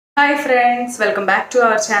Hi friends, welcome back to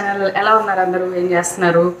our channel. ఎలా ఉన్నారు అందరూ? ఏం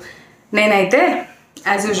చేస్తున్నారు? నేనైతే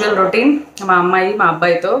యాజ్ యూజువల్ రొటీన్ మా అమ్మాయి మా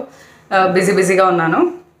అబ్బాయితో బిజీగా ఉన్నాను.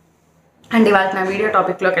 అండ్ ఇవాళ నా వీడియో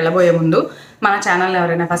టాపిక్లోకి వెళ్ళబోయే ముందు మన ఛానల్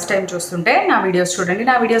ఎవరైనా ఫస్ట్ టైం చూస్తుంటే నా వీడియోస్ చూడండి.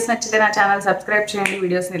 నా వీడియోస్ నచ్చితే నా ఛానల్ సబ్స్క్రైబ్ చేయండి,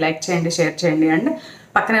 వీడియోస్ని లైక్ చేయండి, షేర్ చేయండి. అండ్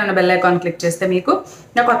పక్కనే ఉన్న బెల్ ఐకాన్ క్లిక్ చేస్తే మీకు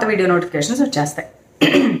నా కొత్త వీడియో నోటిఫికేషన్స్ వచ్చేస్తాయి.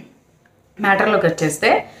 మ్యాటర్లోకి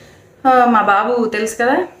వచ్చేస్తే మా బాబు తెలుసు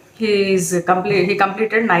కదా, he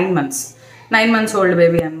completed 9 months old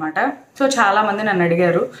baby అనమాట. సో చాలామంది నన్ను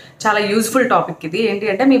అడిగారు, చాలా యూజ్ఫుల్ టాపిక్ ఇది.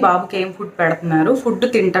 ఏంటి అంటే మీ బాబుకి ఏం ఫుడ్ పెడుతున్నారు, ఫుడ్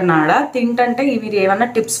తింటున్నాడా, తింటంటే మీరు ఏమన్నా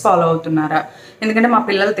టిప్స్ ఫాలో అవుతున్నారా, ఎందుకంటే మా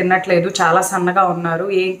పిల్లలు తినట్లేదు, చాలా సన్నగా ఉన్నారు,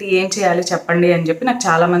 ఏం చేయాలి చెప్పండి అని చెప్పి నాకు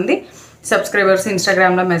చాలామంది సబ్స్క్రైబర్స్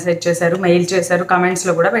ఇన్స్టాగ్రామ్లో మెసేజ్ చేశారు, మెయిల్ చేశారు,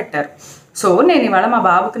 కమెంట్స్లో కూడా పెట్టారు. సో నేను ఇవాళ మా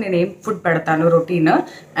బాబుకి నేను ఏం ఫుడ్ పెడతాను రొటీన్,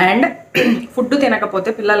 అండ్ ఫుడ్ తినకపోతే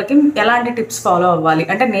పిల్లలకి ఎలాంటి టిప్స్ ఫాలో అవ్వాలి,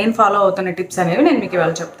 అంటే నేను ఫాలో అవుతున్న టిప్స్ అనేవి నేను మీకు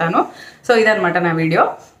ఇవాళ చెప్తాను. సో ఇదనమాట నా వీడియో.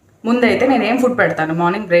 ముందైతే నేను ఏం ఫుడ్ పెడతాను,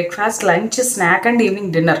 morning breakfast, lunch, snack and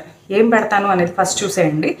evening dinner ఏం పెడతాను అనేది ఫస్ట్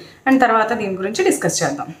చూసేయండి, అండ్ తర్వాత దీని గురించి డిస్కస్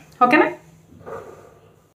చేద్దాం. ఓకేనా?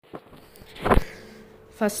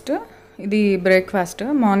 ఫస్ట్ ఇది breakfast.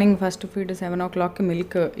 Morning first feed 7 o'clockకి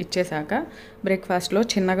milk ఇచ్చేసాక బ్రేక్ఫాస్ట్లో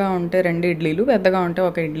చిన్నగా ఉంటే 2 ఇడ్లీలు, పెద్దగా ఉంటే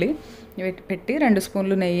 1 ఇడ్లీ పెట్టి 2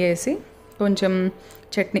 స్పూన్లు నెయ్యి వేసి కొంచెం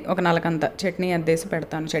చట్నీ, ఒక నలకంత చట్నీ అద్దేసి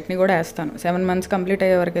పెడతాను. చట్నీ కూడా వేస్తాను. 7 months కంప్లీట్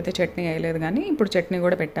అయ్యే వరకు అయితే చట్నీ వేయలేదు, కానీ ఇప్పుడు చట్నీ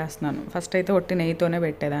కూడా పెట్టేస్తున్నాను. ఫస్ట్ అయితే ఒట్టి నెయ్యితోనే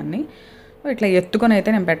పెట్టేదాన్ని. ఇట్లా ఎత్తుకొని అయితే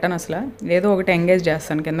నేను పెట్టను అసలు. ఏదో ఒకటి ఎంగేజ్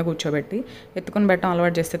చేస్తాను కింద కూర్చోబెట్టి. ఎత్తుకొని పెట్టడం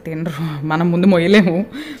అలవాటు చేస్తే తినరు, మనం ముందు మొయ్యలేము.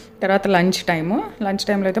 తర్వాత లంచ్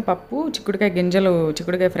టైంలో అయితే పప్పు,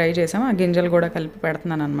 చిక్కుడుకాయ ఫ్రై చేసాము, ఆ గింజలు కూడా కలిపి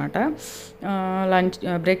పెడుతున్నాను అనమాట.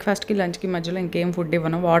 బ్రేక్ఫాస్ట్కి లంచ్కి మధ్యలో ఇంకేం ఫుడ్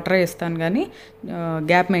ఇవ్వను, వాటర్ ఇస్తాను, కానీ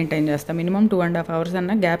గ్యాప్ మెయింటైన్ చేస్తాను. మినిమం 2.5 hours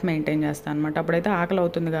అన్న గ్యాప్ మెయింటైన్ చేస్తాను అనమాట. అప్పుడైతే ఆకలి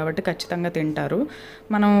అవుతుంది కాబట్టి ఖచ్చితంగా తింటారు.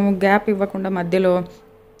 మనం గ్యాప్ ఇవ్వకుండా మధ్యలో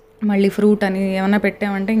మళ్ళీ ఫ్రూట్ అని ఏమన్నా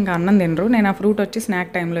పెట్టామంటే ఇంకా అన్నం తినరు. నేను ఆ ఫ్రూట్ వచ్చి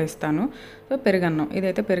స్నాక్ టైంలో ఇస్తాను. సో పెరుగన్నం,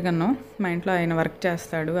 ఇదైతే పెరుగన్నం. మా ఇంట్లో ఆయన వర్క్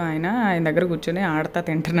చేస్తాడు, ఆయన దగ్గర కూర్చొని ఆడతా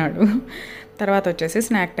తింటున్నాడు. తర్వాత వచ్చేసి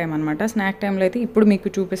స్నాక్ టైం అనమాట. స్నాక్ టైంలో అయితే ఇప్పుడు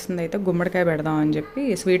మీకు చూపిస్తుంది అయితే గుమ్మడికాయ పెడదామని చెప్పి,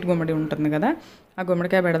 స్వీట్ గుమ్మడి ఉంటుంది కదా, ఆ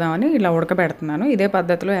గుమ్మడికాయ పెడదామని ఇలా ఉడకబెడుతున్నాను. ఇదే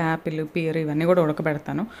పద్ధతిలో యాపిల్, పీర్ ఇవన్నీ కూడా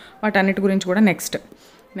ఉడకబెడతాను. వాటన్నిటి గురించి కూడా నెక్స్ట్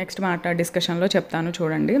డిస్కషన్లో చెప్తాను,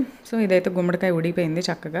 చూడండి. సో ఇదైతే గుమ్మడికాయ ఉడిపోయింది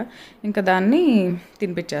చక్కగా, ఇంకా దాన్ని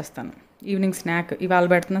తినిపించేస్తాను. ఈవినింగ్ స్నాక్, ఇవాళ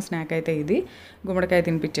పెడుతున్న స్నాక్ అయితే ఇది. గుమ్మడికాయ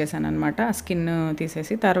తినిపించేసాను అనమాట, ఆ స్కిన్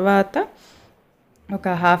తీసేసి. తర్వాత ఒక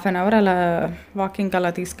 1/2 hour అలా వాకింగ్కి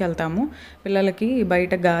అలా తీసుకెళ్తాము. పిల్లలకి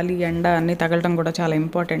బయట గాలి, ఎండ అన్నీ తగలటం కూడా చాలా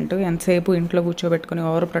ఇంపార్టెంట్. ఎంతసేపు ఇంట్లో కూర్చోబెట్టుకుని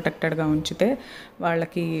ఓవర్ ప్రొటెక్టెడ్గా ఉంచితే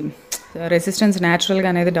వాళ్ళకి రెసిస్టెన్స్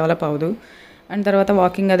న్యాచురల్గా అనేది డెవలప్ అవ్వదు. అండ్ తర్వాత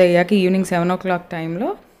వాకింగ్ అది అయ్యాక ఈవినింగ్ 7 o'clock టైంలో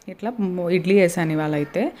ఇట్లా ఇడ్లీ వేసాను. ఇవాళ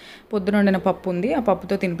అయితే పొద్దున వండిన పప్పు ఉంది, ఆ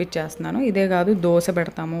పప్పుతో తినిపించేస్తున్నాను. ఇదే కాదు, దోశ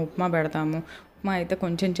పెడతాము, ఉప్మా పెడతాము. ఉప్మా అయితే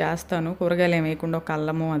కొంచెం చేస్తాను, కూరగాయలు ఏమి వేయకుండా ఒక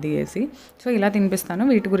అల్లము అది వేసి. సో ఇలా తినిపిస్తాను.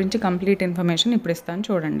 వీటి గురించి కంప్లీట్ ఇన్ఫర్మేషన్ ఇప్పుడు ఇస్తాను,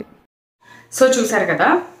 చూడండి. సో చూసారు కదా,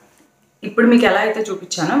 ఇప్పుడు మీకు ఎలా అయితే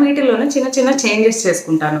చూపించానో వీటిల్లోనే చిన్న చేంజెస్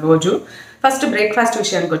చేసుకుంటాను రోజు. ఫస్ట్ బ్రేక్ఫాస్ట్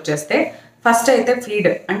విషయానికి వచ్చేస్తే, ఫస్ట్ అయితే ఫీడ్,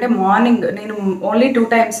 అంటే మార్నింగ్ నేను ఓన్లీ 2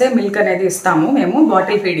 times మిల్క్ అనేది ఇస్తాము మేము,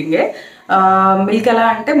 బాటిల్ ఫీడింగే. మిల్క్ ఎలా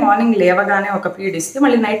అంటే మార్నింగ్ లేవగానే ఒక ఫీడ్ ఇస్తే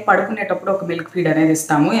మళ్ళీ నైట్ పడుకునేటప్పుడు ఒక మిల్క్ ఫీడ్ అనేది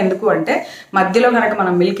ఇస్తాము. ఎందుకు అంటే మధ్యలో కనుక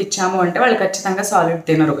మనం మిల్క్ ఇచ్చాము అంటే వాళ్ళు ఖచ్చితంగా సాలిడ్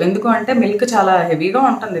తినరు. ఎందుకు అంటే మిల్క్ చాలా హెవీగా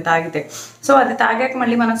ఉంటుంది తాగితే. సో అది తాగాక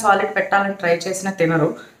మళ్ళీ మనం సాలిడ్ పెట్టాలని ట్రై చేసినా తినరు.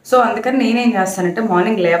 సో అందుకని నేనేం చేస్తానంటే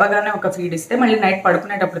మార్నింగ్ లేవగానే ఒక ఫీడ్ ఇస్తే మళ్ళీ నైట్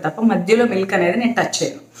పడుకునేటప్పుడు తప్ప మధ్యలో మిల్క్ అనేది నేను టచ్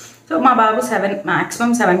చేయను. సో మా బాబు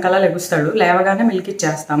మ్యాక్సిమం 7 కల్లా లెగుస్తాడు, లేవగానే మిల్క్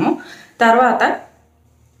ఇచ్చేస్తాము. తర్వాత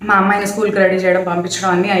మా అమ్మాయిని స్కూల్కి రెడీ చేయడం, పంపించడం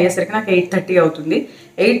అన్నీ అయ్యేసరికి నాకు 8:30 అవుతుంది.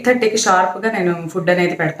 8:30కి షార్ప్గా నేను ఫుడ్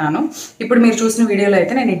అనేది పెడతాను. ఇప్పుడు మీరు చూసిన వీడియోలో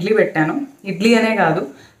అయితే నేను ఇడ్లీ పెట్టాను. ఇడ్లీ అనే కాదు,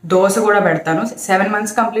 దోశ కూడా పెడతాను. 7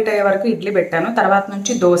 months కంప్లీట్ అయ్యే వరకు ఇడ్లీ పెట్టాను. తర్వాత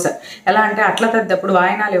నుంచి దోశ, ఎలా అంటే అట్ల తద్దప్పుడు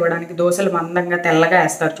వాయినాలు ఇవ్వడానికి దోశలు మందంగా తెల్లగా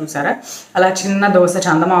వేస్తారు చూసారా, అలా చిన్న దోశ,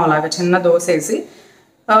 చందమావలాగా చిన్న దోశ వేసి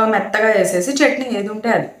మెత్తగా వేసేసి చట్నీ ఏది ఉంటే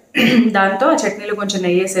అది దాంతో ఆ చట్నీలో కొంచెం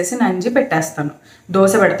నెయ్యి వేసేసి నంజి పెట్టేస్తాను.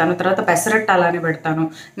 దోశ పెడతాను. తర్వాత పెసరట్టు అలానే పెడతాను.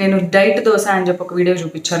 నేను డైట్ దోశ అని చెప్పి ఒక వీడియో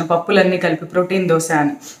చూపించాను, పప్పులన్నీ కలిపి ప్రోటీన్ దోశ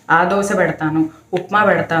అని, ఆ దోశ పెడతాను. ఉప్మా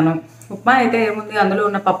పెడతాను. ఉప్మా అయితే ఏముంది, అందులో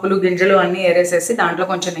ఉన్న పప్పులు, గింజలు అన్నీ ఏరేసేసి దాంట్లో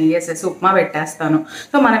కొంచెం నెయ్యి వేసేసి ఉప్మా పెట్టేస్తాను.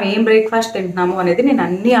 సో మనం ఏం బ్రేక్ఫాస్ట్ తింటున్నాము అనేది నేను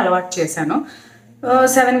అన్నీ అలవాటు చేశాను.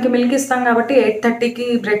 7కి మిల్క్ ఇస్తాం కాబట్టి 8:30కి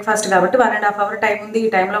బ్రేక్ఫాస్ట్ కాబట్టి 1.5 hour టైం ఉంది. ఈ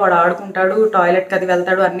టైంలో వాడు ఆడుకుంటాడు, టాయిలెట్కి అది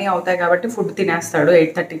వెళ్తాడు, అన్నీ అవుతాయి కాబట్టి ఫుడ్ తినేస్తాడు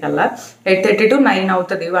 8:30 కల్లా. 8:30 to 9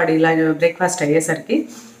 అవుతుంది వాడు ఇలా బ్రేక్ఫాస్ట్ అయ్యేసరికి.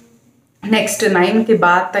 నెక్స్ట్ 9కి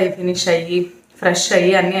బాత్ అయ్యి ఫినిష్ అయ్యి ఫ్రెష్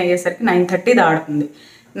అయ్యి అన్నీ అయ్యేసరికి 9:30 దాడుతుంది.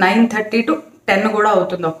 9:30 to 10 కూడా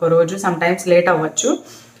అవుతుంది ఒక్కరోజు, సమ్ టైమ్స్ లేట్ అవ్వచ్చు.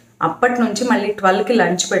 అప్పటి నుంచి మళ్ళీ 12కి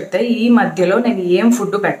లంచ్ పెడితే ఈ మధ్యలో నేను ఏం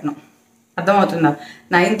ఫుడ్ పెట్టను. అర్థమవుతుందా?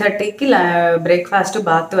 9:30కి బ్రేక్ఫాస్ట్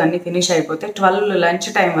బాత్ అన్నీ ఫినిష్ అయిపోతే 12 లంచ్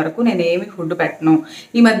టైం వరకు నేను ఏమి ఫుడ్ పెట్టను.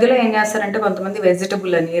 ఈ మధ్యలో ఏం చేస్తారంటే కొంతమంది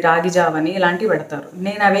వెజిటబుల్ అని, రాగి జావ అని ఇలాంటివి పెడతారు.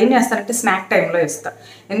 నేను అవేం చేస్తానంటే స్నాక్ టైంలో ఇస్తాను.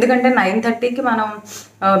 ఎందుకంటే 9:30కి మనం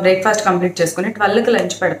బ్రేక్ఫాస్ట్ కంప్లీట్ చేసుకుని 12కి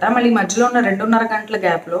లంచ్ పెడతా. మళ్ళీ మధ్యలో ఉన్న 2.5 గంటల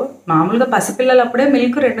గ్యాప్లో మామూలుగా పసిపిల్లలు అప్పుడే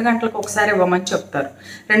మిల్క్ 2 గంటలకు ఒకసారి ఇవ్వమని చెప్తారు.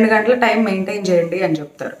 2 గంటల టైం మెయింటైన్ చేయండి అని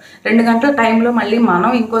చెప్తారు. 2 గంటల టైంలో మళ్ళీ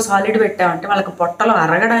మనం ఇంకో సాలిడ్ పెట్టామంటే వాళ్ళకి పొట్టలో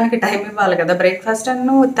అరగడానికి టైం ఇవ్వాలి కదా, బ్రేక్ఫాస్ట్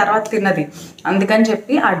అನ್ನು తర్వాత తిన్నది. అందుకని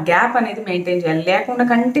చెప్పి ఆ గ్యాప్ అనేది మెయింటైన్ చేయాలి. లేకుండా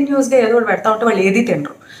కంటిన్యూస్గా ఏదో ఒకటి పెడతా ఉంటే వాళ్ళు ఏది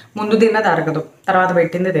తినరు. ముందు తిన్నది అరగదు, తర్వాత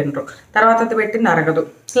పెట్టింది తినరు, తర్వాత పెట్టింది అరగదు,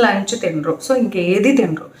 లంచ్ తినరు, సో ఇంకేది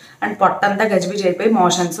తినరు అండ్ పొట్టంతా గజిబిజి అయిపోయి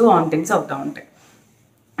మోషన్స్ వామిటింగ్స్ అవుతూ ఉంటాయి.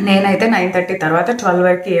 నేనైతే 9:30 తర్వాత 12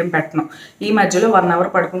 వరకు ఏం పెట్టను. ఈ మధ్యలో 1 అవర్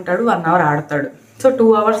పడుకుంటాడు, 1 అవర్ ఆడతాడు. సో 2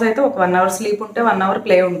 అవర్స్ అయితే ఒక 1 అవర్ స్లీప్ ఉంటే 1 అవర్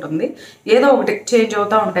ప్లే ఉంటుంది. ఏదో ఒకటి చేంజ్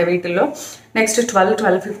అవుతూ ఉంటాయి వీటిల్లో. నెక్స్ట్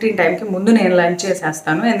 12-12:15 టైంకి ముందు నేను లంచ్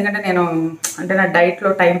చేసేస్తాను. ఎందుకంటే నేను అంటే నా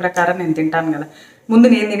డైట్లో టైం ప్రకారం నేను తింటాను కదా, ముందు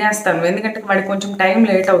నేను తినేస్తాను. ఎందుకంటే వాడికి కొంచెం టైం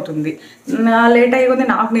లేట్ అవుతుంది, నా లేట్ అయ్యేది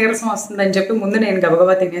నాకు నీరసం వస్తుందని చెప్పి ముందు నేను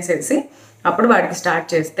గబగబా తినేసేసి అప్పుడు వాడికి స్టార్ట్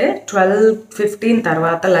చేస్తే 12:15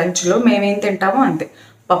 తర్వాత లంచ్లో మేమేం తింటామో అంతే.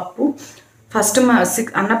 పప్పు ఫస్ట్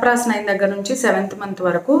అన్నప్రాసన అయిన దగ్గర నుంచి 7th మంత్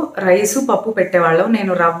వరకు రైసు పప్పు పెట్టేవాళ్ళం.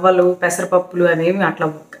 నేను రవ్వలు పెసరపప్పులు అనేవి అట్లా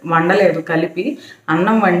వండలేదు, కలిపి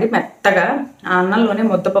అన్నం వండి మెత్తగా ఆ అన్నంలోనే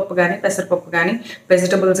ముద్దపప్పు కానీ పెసరపప్పు కానీ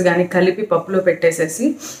వెజిటబుల్స్ కానీ కలిపి పప్పులో పెట్టేసేసి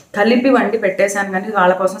కలిపి వండి పెట్టేశాను. కానీ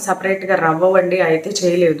వాళ్ళ కోసం సపరేట్గా రవ్వ వండి అయితే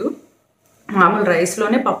చేయలేదు. మామూలు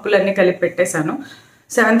రైస్లోనే పప్పులన్నీ కలిపి పెట్టేశాను.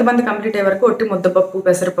 7th మంత్ కంప్లీట్ అయ్యే వరకు ఒట్టి ముద్దపప్పు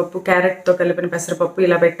పెసరపప్పు క్యారెట్తో కలిపిన పెసరపప్పు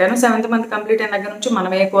ఇలా పెట్టాను. 7th మంత్ కంప్లీట్ అయిన దగ్గర నుంచి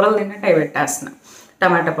మనం ఏ కూరలు తిన్నట్టు అవి పెట్టేస్తున్నాం.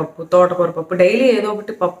 టమాటా పప్పు, తోటకూర పప్పు, డైలీ ఏదో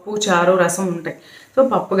ఒకటి పప్పు చారు రసం ఉంటాయి. సో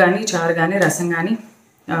పప్పు కానీ చారు కానీ రసం కానీ,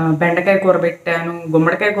 బెండకాయ కూర పెట్టాను,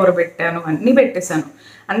 గుమ్మడికాయ కూర పెట్టాను, అన్నీ పెట్టేశాను.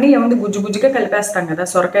 అన్నీ ఏముంది గుజ్జు గుజ్జుగా కలిపేస్తాం కదా.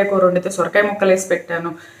 సొరకాయ కూర వండితే సొరకాయ ముక్కలు వేసి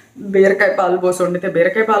పెట్టాను, బీరకాయ పాలు పోసి వండితే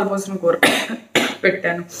బీరకాయ పాలు పోసిన కూర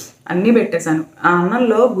పెట్టాను, అన్నీ పెట్టేశాను. ఆ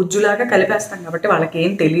అన్నంలో గుజ్జులాగా కలిపేస్తాం కాబట్టి వాళ్ళకి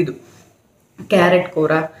ఏం తెలీదు. క్యారెట్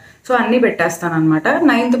కూర, సో అన్నీ పెట్టేస్తాను అనమాట.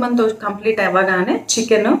 9th మంత్ కంప్లీట్ అవ్వగానే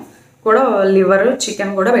చికెన్ కూడా, లివర్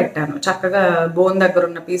చికెన్ కూడా పెట్టాను. చక్కగా బోన్ దగ్గర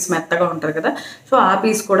ఉన్న పీస్ మెత్తగా ఉంటుంది కదా, సో ఆ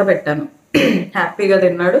పీస్ కూడా పెట్టాను. హ్యాపీగా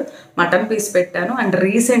తిన్నాడు. మటన్ పీస్ పెట్టాను. అండ్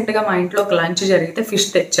రీసెంట్గా మా ఇంట్లో ఒక లంచ్ జరిగితే ఫిష్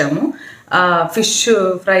తెచ్చాము. ఫిష్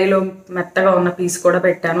ఫ్రైలో మెత్తగా ఉన్న పీస్ కూడా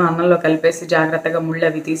పెట్టాను. అన్నంలో కలిపేసి జాగ్రత్తగా ముళ్ళు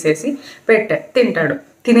అవి తీసేసి తింటాడు,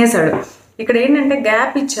 తినేశాడు. ఇక్కడ ఏంటంటే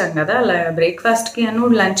గ్యాప్ ఇచ్చాం కదా బ్రేక్ఫాస్ట్కి అను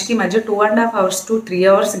లంచ్కి మధ్య 2.5 hours to 3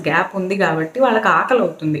 hours గ్యాప్ ఉంది కాబట్టి వాళ్ళకి ఆకలి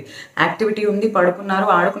అవుతుంది. యాక్టివిటీ ఉంది, పడుకున్నారు,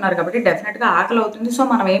 ఆడుకున్నారు కాబట్టి డెఫినెట్గా ఆకలి అవుతుంది. సో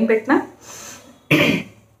మనం ఏం పెట్టినా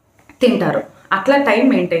తింటారు. అట్లా టైం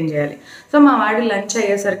మెయింటైన్ చేయాలి. సో మా వాడి లంచ్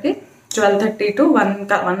అయ్యేసరికి 12:30 to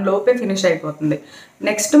 1 లోపే ఫినిష్ అయిపోతుంది.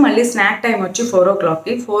 నెక్స్ట్ మళ్ళీ స్నాక్ టైం వచ్చి 4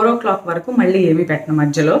 o'clockకి. 4 o'clock వరకు మళ్ళీ ఏమీ పెట్టను.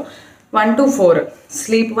 మధ్యలో 1 to 4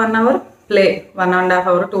 sleep, 1 hour play, 1.5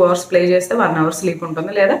 hour 2 hours play చేస్తే 1 hour స్లీప్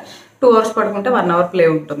ఉంటుంది, లేదా 2 hours పడుకుంటే 1 hour ప్లే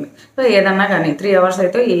ఉంటుంది. సో ఏదన్నా కానీ 3 hours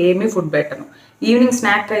అయితే ఏమీ ఫుడ్ పెట్టను. ఈవినింగ్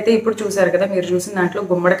స్నాక్ అయితే ఇప్పుడు చూసారు కదా, మీరు చూసిన దాంట్లో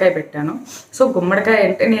గుమ్మడికాయ పెట్టాను. సో గుమ్మడికాయ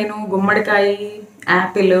అంటే నేను గుమ్మడికాయ,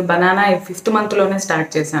 యాపిల్, బనానా 5th మంత్లోనే స్టార్ట్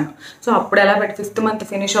చేశాను. సో అప్పుడు ఎలా 5th మంత్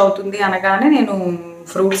ఫినిష్ అవుతుంది అనగానే నేను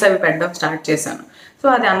ఫ్రూట్స్ అవి పెట్టడం స్టార్ట్ చేశాను. సో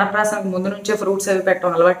అది అన్నప్రాసనకు ముందు నుంచే ఫ్రూట్స్ అవి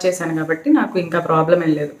పెట్టడం అలవాటు చేశాను కాబట్టి నాకు ఇంకా ప్రాబ్లం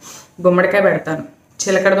ఏం లేదు. గుమ్మడికాయ పెడతాను,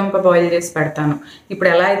 చిలకడదుంప బాయిల్ చేసి పెడతాను. ఇప్పుడు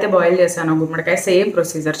ఎలా అయితే బాయిల్ చేశానో గుమ్మడికాయ same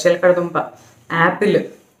procedure. చిలకడదుంప, Apple,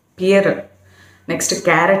 pear, next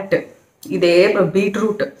carrot, ఇదే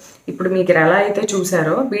బీట్రూట్. ఇప్పుడు మీకు ఎలా అయితే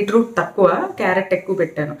చూసారో బీట్రూట్ తక్కువ, క్యారెట్ ఎక్కువ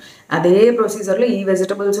పెట్టాను. అదే ప్రొసీజర్లో ఈ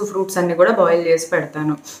వెజిటబుల్స్ ఫ్రూట్స్ అన్నీ కూడా బాయిల్ చేసి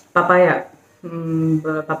పెడతాను.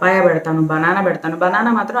 పపాయ పెడతాను, బనానా పెడతాను.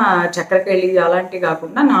 బనానా మాత్రం చక్కెరకేళి అలాంటివి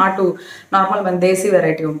కాకుండా నార్మల్ మన దేశీ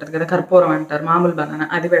వెరైటీ ఉంటుంది కదా, కర్పూరం అంటారు, మామూలు బనానా,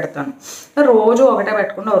 అది పెడతాను. రోజు ఒకటే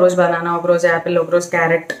పెట్టుకుంటే ఒకరోజు బనానా, ఒకరోజు యాపిల్, ఒకరోజు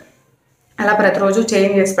క్యారెట్, అలా ప్రతిరోజు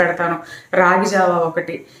చేంజ్ చేసి పెడతాను. రాగి జావా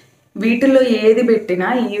ఒకటి. వీటిల్లో ఏది పెట్టినా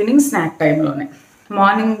ఈవినింగ్ స్నాక్ టైంలోనే.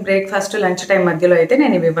 మార్నింగ్ బ్రేక్ఫాస్ట్ లంచ్ టైం మధ్యలో అయితే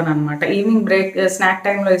నేను ఇవి ఇవ్వను అనమాట. ఈవినింగ్ స్నాక్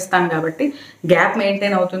టైంలో ఇస్తాను కాబట్టి గ్యాప్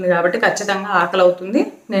మెయింటైన్ అవుతుంది కాబట్టి ఖచ్చితంగా ఆకలి అవుతుంది.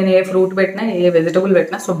 నేను ఏ ఫ్రూట్ పెట్టినా ఏ వెజిటబుల్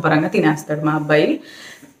పెట్టినా శుభ్రంగా తినేస్తాడు మా అబ్బాయి.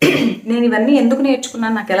 నేను ఇవన్నీ ఎందుకు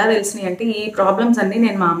నేర్చుకున్నాను, నాకు ఎలా తెలిసినాయి అంటే ఈ ప్రాబ్లమ్స్ అన్నీ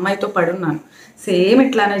నేను మా అమ్మాయితో పడున్నాను. సేమ్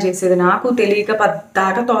ఇట్లానే చేసేది. నాకు తెలియక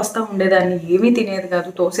పద్దాకా తోస్తూ ఉండేదాన్ని, ఏమీ తినేది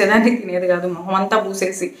కాదు, తోసేదాన్ని తినేది కాదు, మొహం అంతా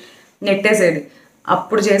పూసేసి నెట్టేసేది.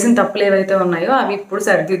 అప్పుడు చేసిన తప్పులు ఏవైతే ఉన్నాయో అవి ఇప్పుడు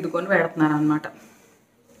సరిదిద్దుకొని పెడుతున్నాను అనమాట.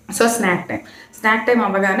 సో స్నాక్ టైం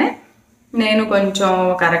అవ్వగానే నేను కొంచెం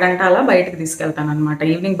ఒక అరగంట అలా బయటకు తీసుకెళ్తాను అనమాట.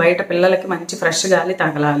 ఈవినింగ్ బయట పిల్లలకి మంచి ఫ్రెష్ గాలి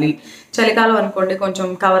తగలాలి. చలికాలం అనుకోండి కొంచెం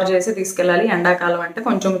కవర్ చేసి తీసుకెళ్ళాలి. ఎండాకాలం అంటే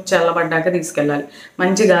కొంచెం చల్లబడ్డాక తీసుకెళ్ళాలి.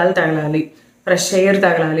 మంచి గాలి తగలాలి, ఫ్రెష్ ఎయిర్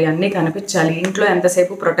తగలాలి, అన్నీ కనిపించాలి. ఇంట్లో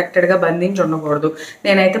ఎంతసేపు ప్రొటెక్టెడ్గా బంధించి ఉండకూడదు.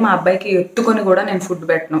 నేనైతే మా అబ్బాయికి ఎత్తుకొని కూడా నేను ఫుడ్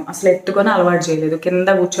పెట్టను. అసలు ఎత్తుకొని అలవాటు చేయలేదు. కింద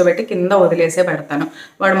కూర్చోబెట్టి కింద వదిలేసే పెడతాను.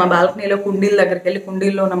 వాడు మా బాల్కనీలో కుండీల దగ్గరికి వెళ్ళి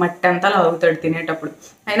కుండీల్లో ఉన్న మట్టి అంతా లాగుతాడు తినేటప్పుడు.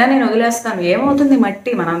 అయినా నేను వదిలేస్తాను. ఏమవుతుంది,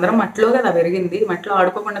 మట్టి, మనందరం మట్టిలో కదా పెరిగింది, మట్టిలో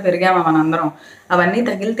ఆడుకోకుండా పెరిగామా మనందరం. అవన్నీ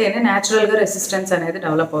తగిలితేనే న్యాచురల్గా రెసిస్టెన్స్ అనేది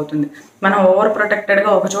డెవలప్ అవుతుంది. మనం ఓవర్ ప్రొటెక్టెడ్గా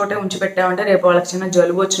ఒక చోటే ఉంచి పెట్టామంటే రేపు వాళ్ళకి చిన్న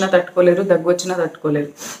జలుబు వచ్చినా తట్టుకోలేరు, దగ్గు వచ్చినా తట్టుకోలేరు.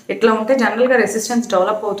 ఇట్లా ఉంటే జనరల్గా రెసిస్టెన్స్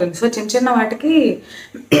డెవలప్ అవుతుంది. సో చిన్న చిన్న వాటికి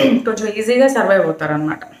కొంచెం ఈజీగా సర్వైవ్ అవుతారు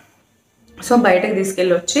అనమాట. సో బయటకు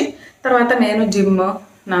తీసుకెళ్ళి వచ్చి తర్వాత నేను జిమ్,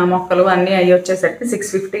 నా మొక్కలు అన్నీ అయ్యి వచ్చేసరికి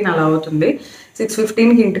 6:15 అలా అవుతుంది.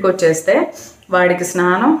 6:15కి ఇంటికి వచ్చేస్తే వాడికి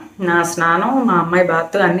స్నానం, నా స్నానం, మా అమ్మాయి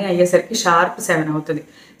బాత్ అన్నీ అయ్యేసరికి షార్ప్ 7 అవుతుంది.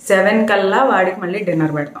 7 కల్లా వాడికి మళ్ళీ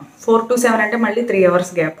డిన్నర్ పెడతాం. 4 to 7 అంటే మళ్ళీ 3 hours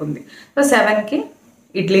గ్యాప్ ఉంది. సో 7కి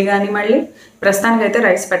ఇడ్లీ కానీ, మళ్ళీ ప్రస్తుతానికి అయితే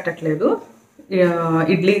రైస్ పెట్టట్లేదు,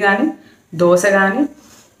 ఇడ్లీ కానీ, దోశ కానీ,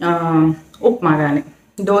 ఉప్మా కానీ.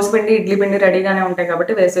 దోశ పిండి, ఇడ్లీ పిండి రెడీగానే ఉంటాయి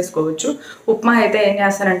కాబట్టి వేసేసుకోవచ్చు. ఉప్మా అయితే ఏం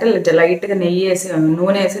చేస్తానంటే లైట్గా నెయ్యి వేసి,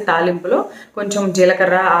 నూనె వేసి తాలింపులో కొంచెం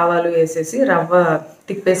జీలకర్ర, ఆవాలు వేసేసి రవ్వ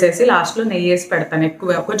తిప్పేసేసి లాస్ట్లో నెయ్యి వేసి పెడతాను.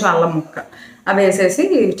 ఎక్కువ కొంచెం అల్లం ముక్క అవి వేసేసి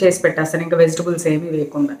చేసి పెట్టేస్తాను, ఇంకా వెజిటబుల్స్ ఏమీ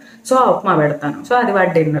వేయకుండా. సో ఆ ఉప్మా పెడతాను. సో అది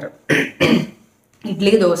వాడి డిన్నర్.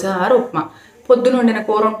 ఇడ్లీ, దోశ ఆర్ ఉప్మా. పొద్దున వండిన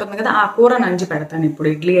కూర ఉంటుంది కదా, ఆ కూర నంచి పెడతాను. ఇప్పుడు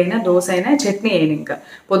ఇడ్లీ అయినా దోశ అయినా చట్నీ అయినా, ఇంకా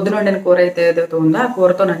పొద్దున వండిన కూర అయితే ఏదైతే ఉందో ఆ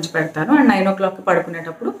కూరతో నంచి పెడతాను. అండ్ 9 o'clockకి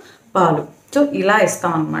పడుకునేటప్పుడు పాలు. సో ఇలా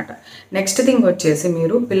ఇస్తాం అనమాట. నెక్స్ట్ థింగ్ వచ్చేసి,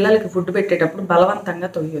 మీరు పిల్లలకి ఫుడ్ పెట్టేటప్పుడు బలవంతంగా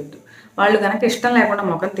తొయ్యొద్దు. వాళ్ళు కనుక ఇష్టం లేకుండా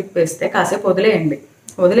ముఖం తిప్పేస్తే కాసేపు వదిలేయండి.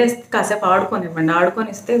 వదిలేస్తే కాసేపు ఆడుకొనివ్వండి.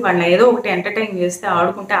 ఆడుకొనిస్తే వాడిని ఏదో ఒకటి ఎంటర్టైన్ చేస్తే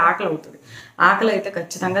ఆడుకుంటే ఆకలి అవుతుంది. ఆకలి అయితే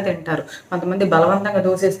ఖచ్చితంగా తింటారు. కొంతమంది బలవంతంగా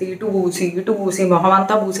దోసేసి ఇటు పూసి మొహం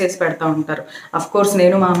అంతా పూసేసి పెడతా ఉంటారు. కోర్స్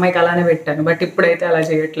నేను మా అమ్మాయికి అలానే పెట్టాను, బట్ ఇప్పుడైతే అలా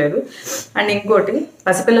చేయట్లేదు. అండ్ ఇంకోటి,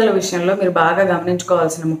 పసిపిల్లల విషయంలో మీరు బాగా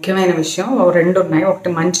గమనించుకోవాల్సిన ముఖ్యమైన విషయం 2 ఉన్నాయి.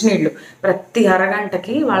 ఒకటి మంచినీళ్ళు. ప్రతి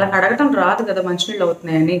అరగంటకి, వాళ్ళకి అడగటం రాదు కదా మంచినీళ్ళు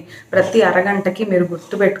అవుతున్నాయని, ప్రతి అరగంటకి మీరు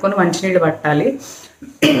గుర్తు పెట్టుకొని మంచినీళ్ళు పట్టాలి.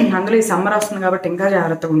 అందులో ఈ సమ్మర్ వస్తుంది కాబట్టి ఇంకా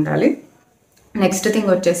జాగ్రత్తగా ఉండాలి. నెక్స్ట్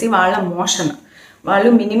థింగ్ వచ్చేసి వాళ్ళ మోషన్. వాళ్ళు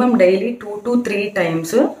మినిమం డైలీ 2 to 3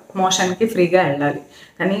 times మోషన్కి ఫ్రీగా వెళ్ళాలి.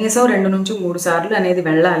 కనీసం 2 నుంచి 3 సార్లు అనేది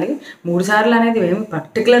వెళ్ళాలి. 3 సార్లు అనేది ఏమి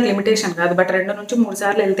పర్టికులర్ లిమిటేషన్ కాదు, బట్ 2 నుంచి 3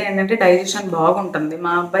 సార్లు వెళ్తే ఏంటంటే డైజెషన్ బాగుంటుంది.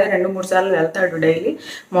 మా అబ్బాయి 2-3 సార్లు వెళ్తాడు డైలీ.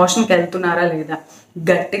 మోషన్కి వెళ్తున్నారా లేదా,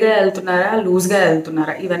 గట్టిగా వెళ్తున్నారా, లూజ్గా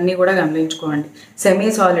వెళ్తున్నారా, ఇవన్నీ కూడా గమనించుకోండి. సెమీ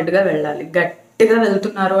సాలిడ్గా వెళ్ళాలి. గట్టిగా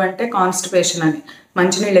వెళ్తున్నారు అంటే కాన్స్టిపేషన్ అని,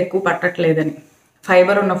 మంచినీళ్ళు ఎక్కువ పట్టట్లేదని,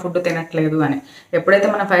 ఫైబర్ ఉన్న ఫుడ్ తినట్లేదు అని. ఎప్పుడైతే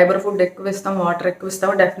మనం ఫైబర్ ఫుడ్ ఎక్కువ ఇస్తాం, వాటర్ ఎక్కువ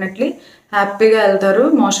ఇస్తామో డెఫినెట్లీ హ్యాపీగా వెళ్తారు,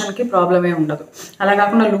 మోషన్కి ప్రాబ్లమే ఉండదు. అలా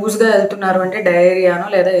కాకుండా లూజ్గా వెళ్తున్నారు అంటే డయేరియానో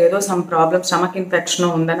లేదా ఏదో సమ్ ప్రాబ్లమ్, స్టమక్ ఇన్ఫెక్షన్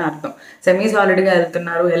ఉందని అర్థం. సెమీ సాలిడ్గా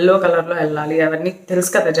వెళ్తున్నారు, ఎల్లో కలర్లో వెళ్ళాలి, అవన్నీ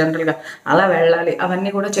తెలుసు కదా జనరల్గా, అలా వెళ్ళాలి.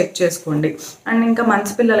 అవన్నీ కూడా చెక్ చేసుకోండి. అండ్ ఇంకా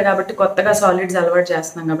మంచి పిల్లలు కాబట్టి కొత్తగా సాలిడ్స్ అలవాటు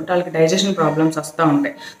చేస్తున్నాం కాబట్టి వాళ్ళకి డైజెషన్ ప్రాబ్లమ్స్ వస్తూ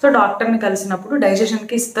ఉంటాయి. సో డాక్టర్ని కలిసినప్పుడు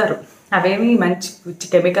డైజెషన్కి ఇస్తారు. అవేమి మంచి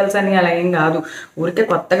కెమికల్స్ అని అలా ఏం కాదు, ఊరికే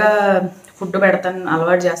కొత్తగా ఫుడ్ పెడతాను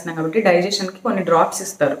అలవాటు చేస్తున్నాం కాబట్టి డైజెషన్కి కొన్ని డ్రాప్స్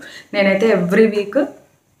ఇస్తారు. నేనైతే ఎవ్రీ వీక్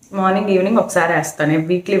మార్నింగ్ ఈవినింగ్ ఒకసారి వేస్తాను.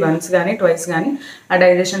 వీక్లీ వన్స్ కానీ ట్వైస్ కానీ ఆ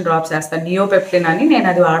డైజెషన్ డ్రాప్స్ వేస్తాను. నియోపెప్టిన్ అని, నేను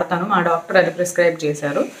అది వాడతాను. మా డాక్టర్ అది ప్రిస్క్రైబ్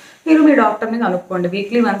చేశారు. మీరు మీ డాక్టర్ని కనుక్కోండి.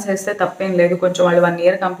 వీక్లీ వన్స్ వేస్తే తప్పేం లేదు. కొంచెం వాళ్ళు 1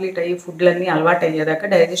 year కంప్లీట్ అయ్యి ఫుడ్లన్నీ అలవాటు అయ్యేదాకా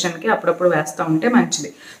డైజెషన్కి అప్పుడప్పుడు వేస్తూ ఉంటే మంచిది.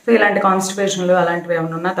 సో ఇలాంటి కాన్స్టిపేషన్లు అలాంటివి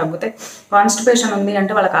ఏమైనా ఉన్నా తగ్గుతాయి. కాన్స్టిపేషన్ ఉంది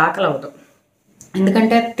అంటే వాళ్ళకి ఆకలి అవుతుంది,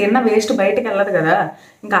 ఎందుకంటే తిన్న వేస్ట్ బయటకు వెళ్ళదు కదా,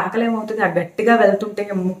 ఇంకా ఆకలి ఏమవుతుంది, ఆ గట్టిగా వెళ్తుంటే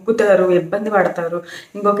ముక్కుతారు, ఇబ్బంది పడతారు.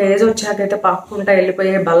 ఇంకొక ఏజ్ వచ్చాకైతే పాక్కుంటా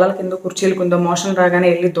వెళ్ళిపోయే బల్లల కింద, కుర్చీల కింద మోషన్ రాగానే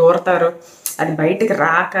వెళ్ళి దూరతారు, అది బయటికి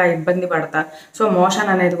రాక ఇబ్బంది పడతారు. సో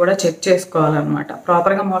మోషన్ అనేది కూడా చెక్ చేసుకోవాలన్నమాట.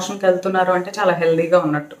 ప్రాపర్గా మోషన్కి వెళ్తున్నారు అంటే చాలా హెల్దీగా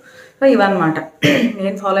ఉన్నట్టు. సో ఇవన్నమాట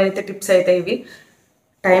నేను ఫాలో అయితే టిప్స్ అయితే ఇవి.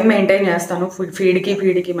 టైం మెయింటైన్ చేస్తాను.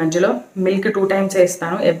 ఫీడ్కి మధ్యలో మిల్క్ 2 times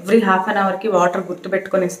ఇస్తాను. ఎవ్రీ ½ an hourకి వాటర్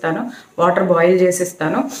గుర్తుపెట్టుకొని ఇస్తాను. వాటర్ బాయిల్ చేసి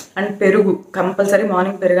ఇస్తాను. అండ్ పెరుగు కంపల్సరీ,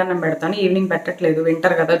 మార్నింగ్ పెరుగన్నం పెడతాను, ఈవినింగ్ పెట్టట్లేదు,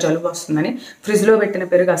 వింటర్ కదా జలుబు వస్తుందని. ఫ్రిడ్జ్లో పెట్టిన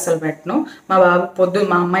పెరుగు అస్సలు పెట్టను. మా బాబు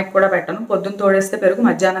మా అమ్మాయికి కూడా పెట్టను. పొద్దున్న తోడేస్తే పెరుగు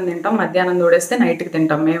మధ్యాహ్నం తింటాం, మధ్యాహ్నం తోడేస్తే నైట్కి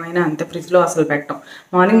తింటాం. మేమైనా అంతే, ఫ్రిడ్జ్లో అసలు పెట్టాం.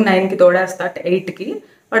 మార్నింగ్ 9కి తోడేస్తా, 8కి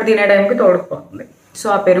వాడు తినే టైంకి తోడుకుపోతుంది. సో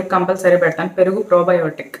ఆ పెరుగు కంపల్సరీ పెడతాను. పెరుగు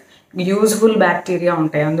ప్రోబయోటిక్, యూజ్ఫుల్ బ్యాక్టీరియా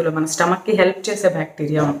ఉంటాయి అందులో, మన స్టమక్కి హెల్ప్ చేసే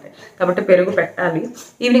బ్యాక్టీరియా ఉంటాయి కాబట్టి పెరుగు పెట్టాలి.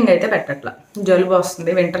 ఈవినింగ్ అయితే పెట్టట్లా, జలుబు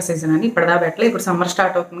వస్తుంది వింటర్ సీజన్ అని ఇప్పటిదా పెట్టలే. ఇప్పుడు సమ్మర్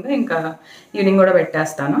స్టార్ట్ అవుతుంది, ఇంకా ఈవినింగ్ కూడా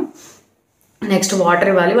పెట్టేస్తాను. నెక్స్ట్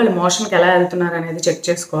వాటర్ ఇవ్వాలి. వాళ్ళు మోషన్కి ఎలా వెళ్తున్నారు అనేది చెక్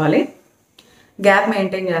చేసుకోవాలి. గ్యాప్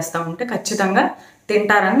మెయింటైన్ చేస్తూ ఉంటే ఖచ్చితంగా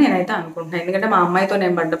తింటారని నేనైతే అనుకుంటున్నాను. ఎందుకంటే మా అమ్మాయితో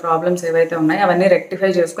నేను పడ్డ ప్రాబ్లమ్స్ ఏవైతే ఉన్నాయో అవన్నీ రెక్టిఫై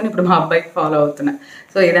చేసుకొని ఇప్పుడు మా అబ్బాయికి ఫాలో అవుతున్నా.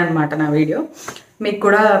 సో ఇదనమాట నా వీడియో. మీకు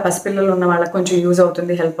కూడా పసిపిల్లలు ఉన్న వాళ్ళకి కొంచెం యూజ్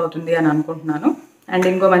అవుతుంది, హెల్ప్ అవుతుంది అని అనుకుంటున్నాను. అండ్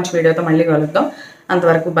ఇంకో మంచి వీడియోతో మళ్ళీ కలుద్దాం.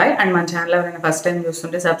 అంతవరకు బాయ్. అండ్ మన ఛానల్ ఎవరైనా ఫస్ట్ టైం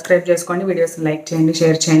చూస్తుంటే సబ్స్క్రైబ్ చేసుకోండి, వీడియోస్ని లైక్ చేయండి,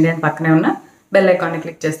 షేర్ చేయండి. అండ్ పక్కనే ఉన్న బెల్ ఐకాన్ని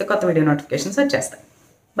క్లిక్ చేస్తే కొత్త వీడియో నోటిఫికేషన్స్ వచ్చేస్తాయి.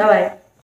 బాయ్.